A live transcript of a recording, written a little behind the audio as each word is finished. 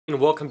And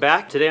welcome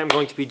back. Today I'm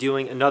going to be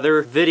doing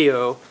another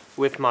video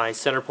with my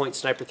CenterPoint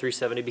Sniper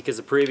 370 because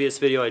the previous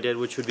video I did,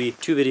 which would be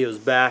 2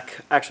 videos back,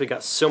 actually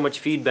got so much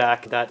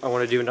feedback that I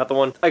want to do another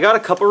one. I got a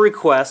couple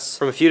requests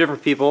from a few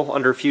different people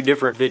under a few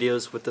different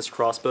videos with this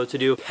crossbow to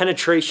do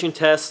penetration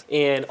tests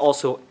and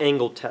also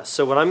angle tests.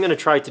 So what I'm going to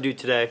try to do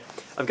today,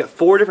 I've got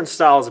 4 different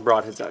styles of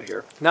broadheads out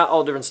here. Not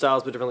all different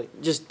styles,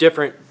 but just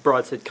different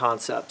broadhead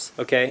concepts.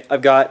 Okay,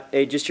 I've got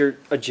a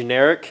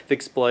generic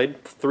fixed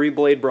blade,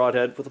 3-blade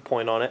broadhead with a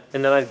point on it,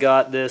 and then I've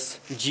got this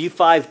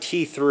G5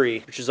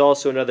 T3, which is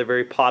also another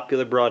very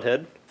popular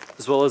broadhead,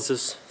 as well as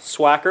this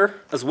swhacker,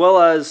 as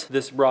well as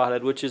this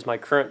broadhead, which is my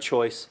current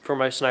choice for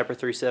my Sniper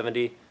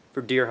 370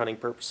 for deer hunting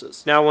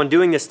purposes. Now, when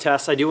doing this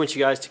test, I do want you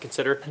guys to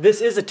consider,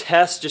 this is a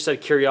test just out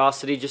of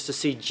curiosity, just to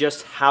see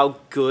just how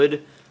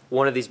good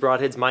one of these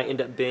broadheads might end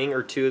up being,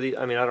 or 2 of these,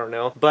 I mean, I don't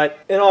know. But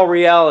in all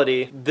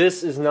reality,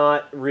 this is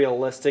not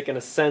realistic in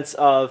a sense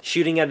of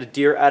shooting at a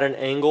deer at an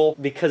angle,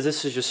 because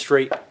this is just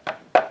straight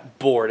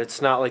board.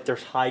 It's not like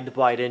there's hide to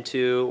bite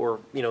into or,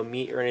 you know,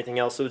 meat or anything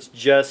else, so it's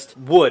just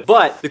wood.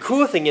 But the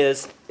cool thing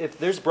is, if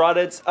there's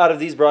broadheads out of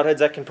these broadheads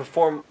that can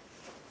perform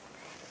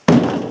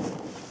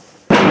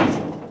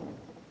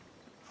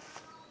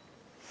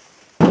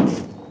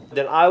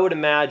then I would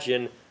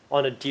imagine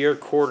on a deer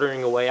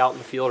quartering away out in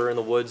the field or in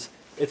the woods,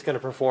 it's going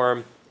to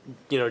perform,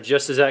 you know,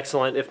 just as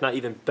excellent, if not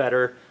even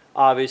better.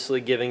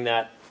 Obviously, given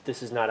that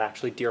this is not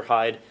actually deer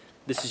hide,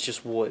 this is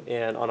just wood,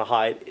 and on a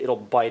hide, it'll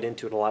bite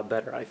into it a lot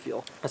better, I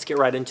feel. Let's get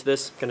right into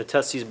this. Going to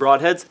test these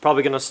broadheads.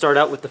 Probably going to start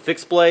out with the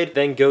fixed blade,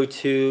 then go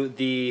to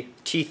the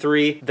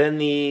T3, then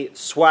the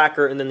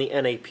swhacker, and then the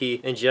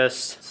NAP, and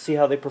just see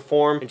how they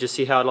perform, and just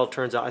see how it all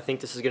turns out. I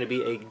think this is going to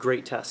be a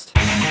great test.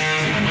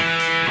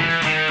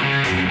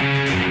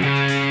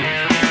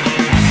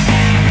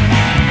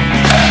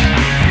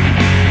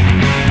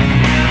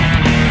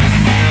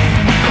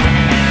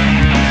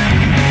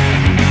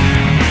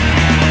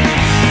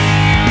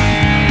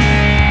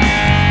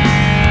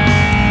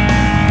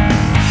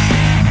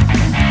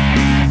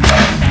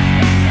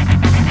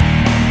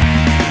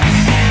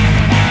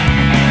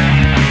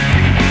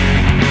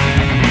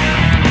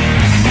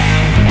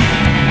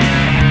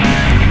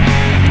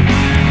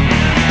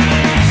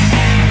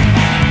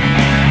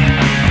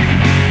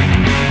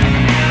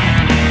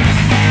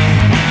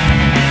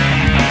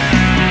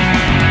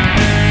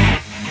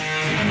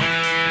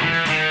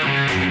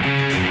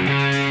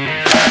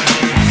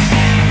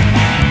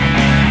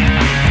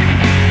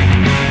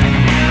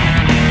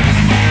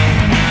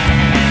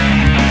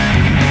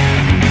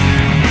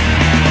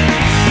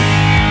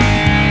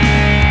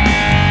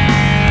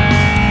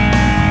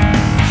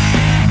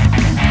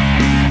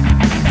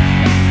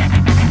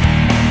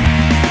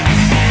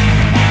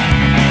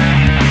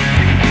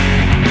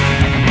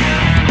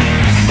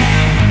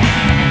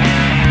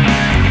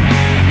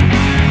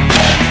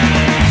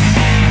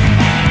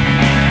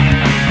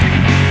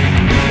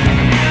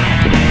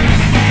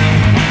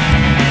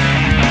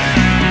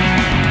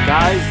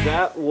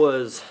 That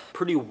was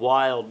pretty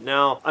wild.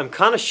 Now, I'm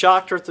kind of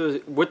shocked with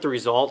the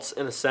results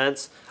in a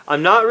sense.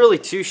 I'm not really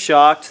too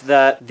shocked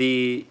that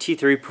the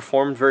T3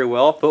 performed very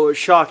well, but what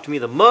shocked me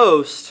the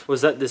most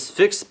was that this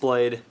fixed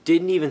blade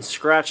didn't even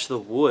scratch the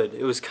wood.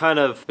 It was kind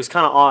of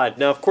odd.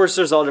 Now, of course,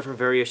 there's all different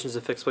variations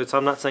of fixed blades, so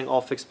I'm not saying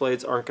all fixed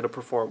blades aren't going to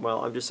perform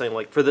well. I'm just saying,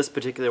 like, for this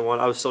particular one,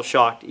 I was still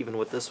shocked even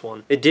with this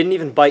one. It didn't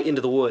even bite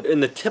into the wood,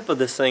 and the tip of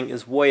this thing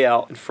is way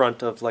out in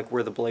front of, like,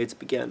 where the blades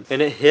begin.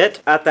 And it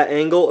hit at that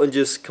angle and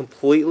just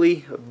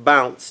completely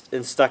bounced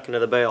and stuck into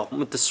the bale.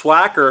 With the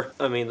swhacker,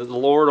 I mean, the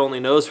Lord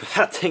only knows where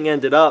that thing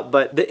ended up,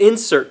 but the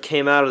insert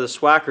came out of the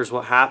swhacker is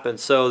what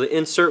happened. So the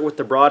insert with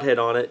the broadhead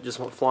on it just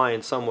went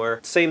flying somewhere.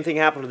 Same thing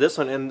happened to this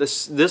one, and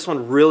this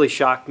one really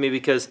shocked me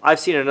because I've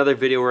seen another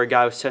video where a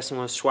guy was testing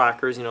with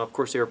swhackers. You know, of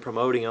course they were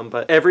promoting them,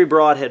 but every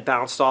broadhead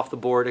bounced off the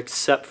board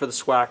except for the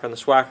swhacker, and the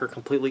swhacker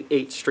completely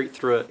ate straight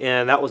through it,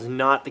 and that was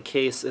not the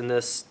case in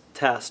this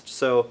test.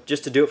 So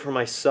just to do it for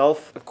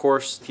myself, of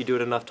course, if you do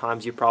it enough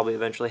times, you probably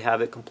eventually have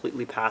it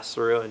completely pass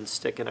through and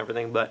stick and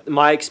everything. But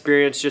my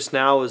experience just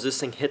now was this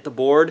thing hit the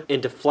board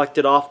and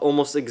deflected off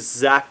almost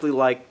exactly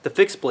like the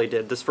fixed blade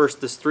did. This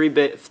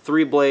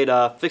 3-blade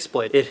fixed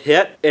blade. It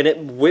hit and it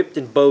whipped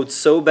and bowed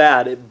so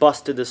bad it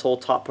busted this whole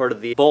top part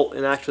of the bolt,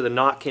 and actually the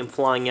knot came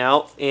flying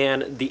out,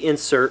 and the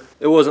insert,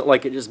 it wasn't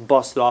like it just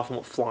busted off and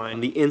went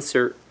flying. The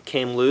insert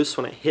came loose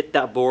when it hit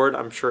that board.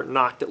 I'm sure it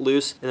knocked it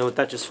loose, and then with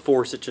that just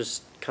force, it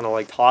just kind of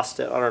like tossed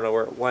it. I don't know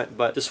where it went,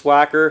 but the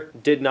swhacker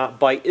did not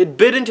bite. It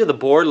bit into the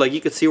board, like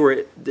you could see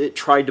where it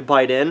tried to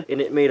bite in,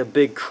 and it made a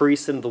big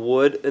crease in the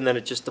wood, and then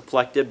it just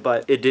deflected,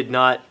 but it did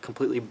not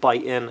completely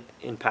bite in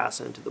and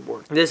pass into the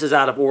board. This is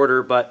out of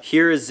order, but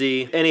here is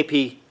the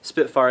NAP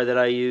Spitfire that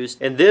I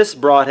used, and this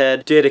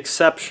broadhead did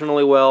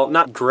exceptionally well.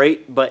 Not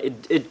great, but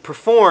it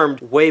performed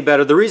way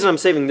better. The reason I'm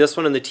saving this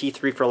one and the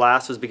T3 for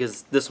last is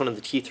because this one and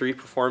the T3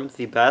 performed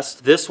the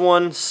best. This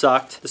one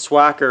sucked, the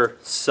swhacker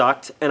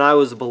sucked, and I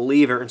was a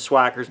believer in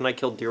swhackers when I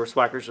killed deer with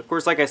swhackers. Of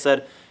course, like I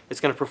said, It's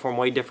going to perform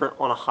way different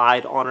on a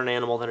hide on an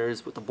animal than it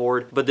is with the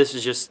board. But this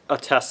is just a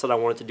test that I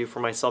wanted to do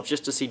for myself,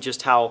 just to see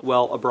just how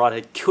well a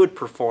broadhead could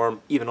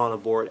perform even on a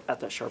board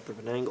at that sharp of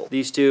an angle.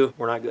 These two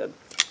were not good.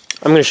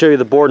 I'm going to show you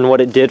the board and what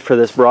it did for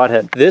this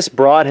broadhead. This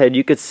broadhead,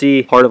 you could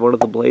see part of one of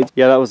the blades.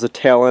 Yeah, that was the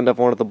tail end of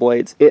one of the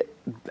blades. It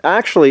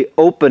actually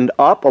opened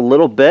up a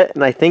little bit,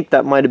 and I think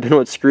that might have been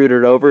what screwed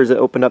it over, is it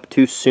opened up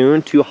too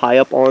soon, too high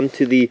up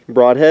onto the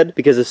broadhead,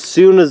 because as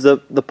soon as the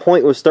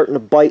point was starting to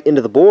bite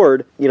into the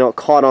board, you know, it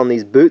caught on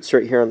these boots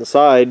right here on the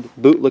side,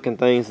 boot looking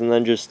things, and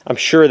then just, I'm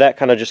sure that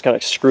kind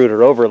of screwed it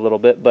over a little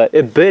bit, but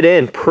it bit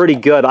in pretty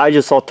good. I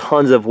just saw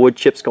tons of wood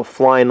chips go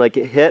flying. Like,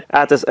 it hit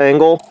at this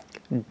angle,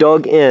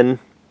 dug in,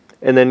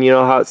 and then you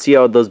know how, see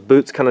how those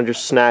boots kind of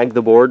just snagged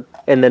the board,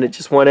 and then it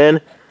just went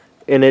in,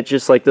 and it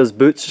just, like, those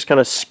boots just kind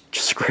of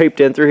scraped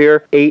in through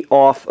here, ate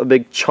off a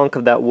big chunk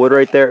of that wood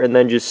right there, and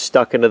then just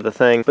stuck into the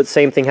thing. But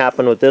same thing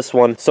happened with this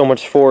one. So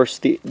much force,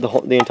 the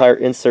entire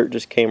insert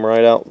just came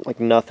right out like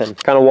nothing.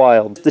 Kind of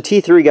wild. The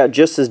T3 got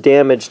just as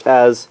damaged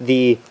as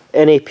the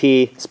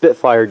NAP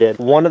Spitfire did.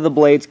 One of the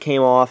blades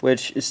came off,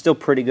 which is still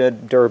pretty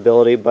good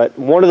durability, but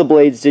one of the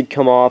blades did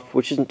come off,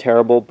 which isn't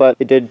terrible, but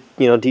it did,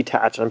 you know,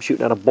 detach. I'm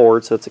shooting at a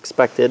board, so it's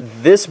expected.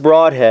 This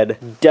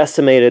broadhead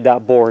decimated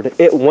that board.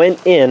 It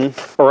went in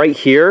right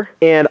here,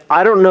 and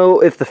I don't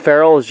know if the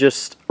ferrule is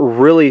just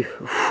really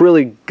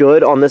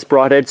good on this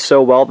broadhead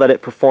so well that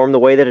it performed the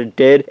way that it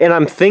did. And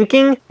I'm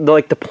thinking,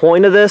 like, the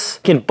point of this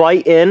can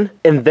bite in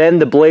and then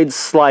the blades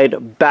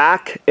slide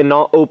back and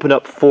not open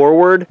up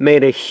forward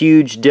made a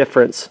huge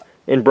difference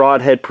in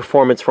broadhead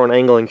performance for an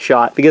angling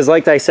shot. Because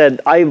like I said,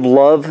 I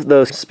love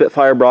those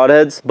Spitfire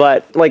broadheads,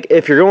 but like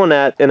if you're going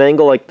at an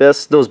angle like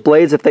this, those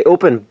blades, if they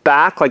open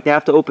back, like they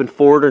have to open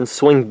forward and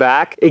swing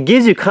back, it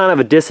gives you kind of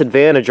a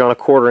disadvantage on a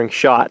quartering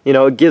shot. You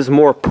know, it gives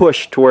more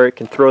push to where it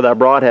can throw that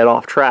broadhead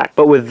off track.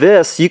 But with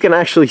this, you can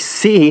actually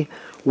see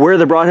where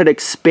the broadhead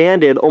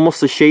expanded, almost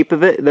the shape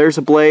of it. There's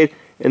a blade,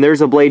 and there's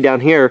a blade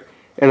down here.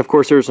 And of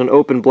course there's an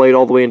open blade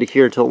all the way into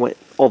here until it went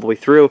all the way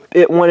through.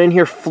 It went in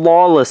here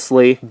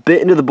flawlessly,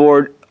 bit into the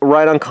board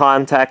right on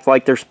contact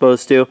like they're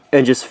supposed to,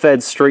 and just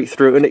fed straight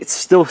through. And it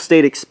still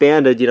stayed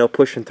expanded, you know,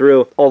 pushing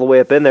through all the way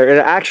up in there. And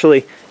it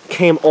actually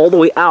came all the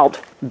way out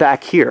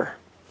back here.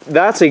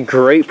 That's a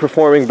great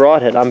performing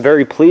broadhead. I'm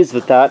very pleased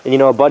with that. And you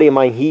know, a buddy of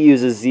mine, he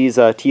uses these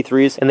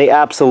T3s, and they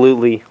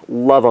absolutely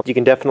love them. You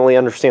can definitely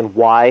understand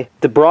why.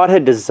 The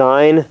broadhead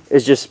design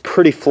is just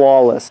pretty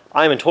flawless.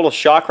 I'm in total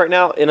shock right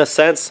now, in a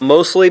sense,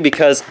 mostly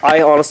because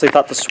I honestly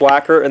thought the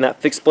swhacker and that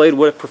fixed blade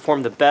would have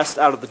performed the best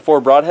out of the 4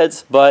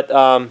 broadheads, but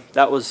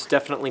that was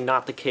definitely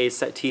not the case.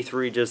 That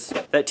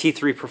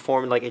T3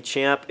 performed like a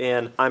champ,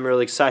 and I'm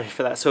really excited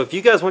for that. So if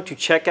you guys want to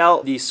check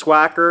out the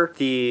swhacker,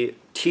 the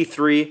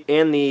T3,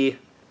 and the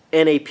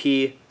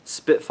NAP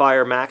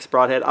Spitfire Maxx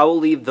broadhead, I will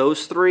leave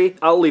those 3.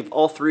 I'll leave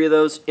all 3 of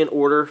those in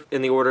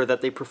the order that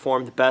they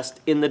performed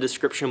best in the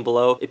description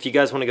below if you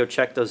guys want to go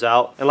check those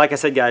out. And like I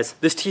said, guys,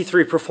 this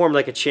T3 performed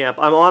like a champ.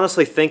 I'm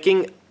honestly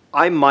thinking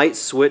I might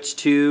switch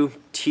to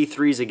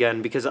T3s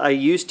again, because I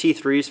used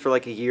T3s for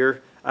like a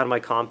year out of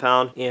my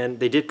compound, and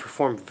they did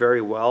perform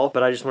very well,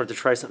 but I just wanted to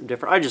try something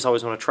different. I just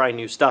always want to try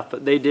new stuff,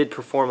 but they did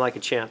perform like a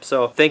champ.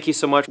 So thank you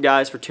so much,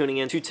 guys, for tuning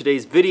in to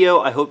today's video.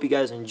 I hope you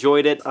guys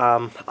enjoyed it.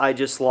 I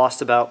just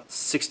lost about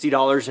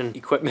 $60 in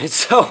equipment,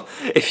 so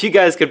if you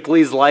guys could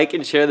please like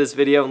and share this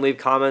video and leave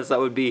comments, that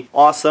would be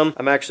awesome.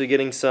 I'm actually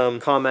getting some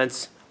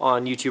comments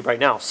on YouTube right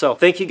now. So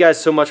thank you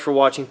guys so much for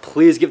watching.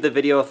 Please give the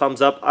video a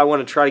thumbs up. I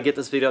want to try to get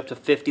this video up to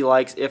 50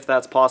 likes if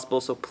that's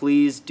possible, so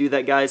please do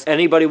that, guys.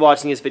 Anybody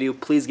watching this video,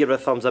 please give it a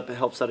thumbs up. It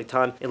helps out a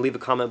ton, and leave a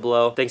comment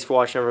below. Thanks for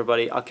watching,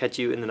 everybody. I'll catch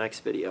you in the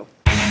next video.